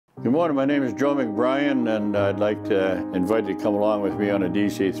Good morning, my name is Joe McBryan, and I'd like to invite you to come along with me on a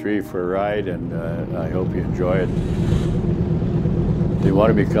DC-3 for a ride, and I hope you enjoy it. If you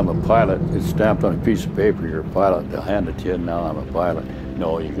want to become a pilot, it's stamped on a piece of paper, you're a pilot. They'll hand it to you, and now I'm a pilot.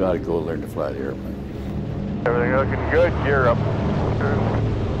 No, you got to go learn to fly the airplane. Everything looking good, gear up.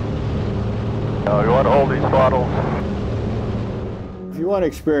 You want to hold these throttles. If you want to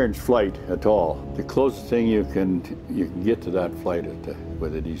experience flight at all, the closest thing you can get to that flight is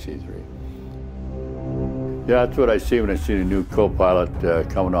with a DC-3. Yeah, that's what I see when I see a new co-pilot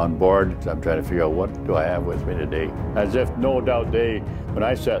coming on board. I'm trying to figure out, what do I have with me today? As if no doubt when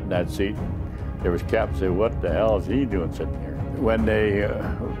I sat in that seat, there was captains say, what the hell is he doing sitting here?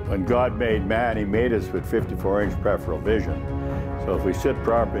 When God made man, he made us with 54-inch peripheral vision. So if we sit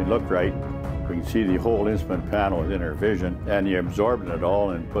properly and look right, we can see the whole instrument panel within our vision, and you're absorbing it all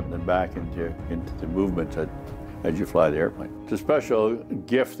and putting it back into the movements as you fly the airplane. It's a special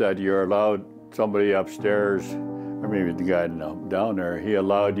gift that you're allowed somebody upstairs, or maybe the guy down there, he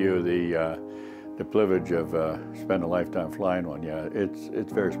allowed you the privilege of spending a lifetime flying one. Yeah,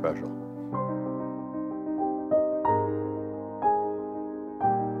 it's very special.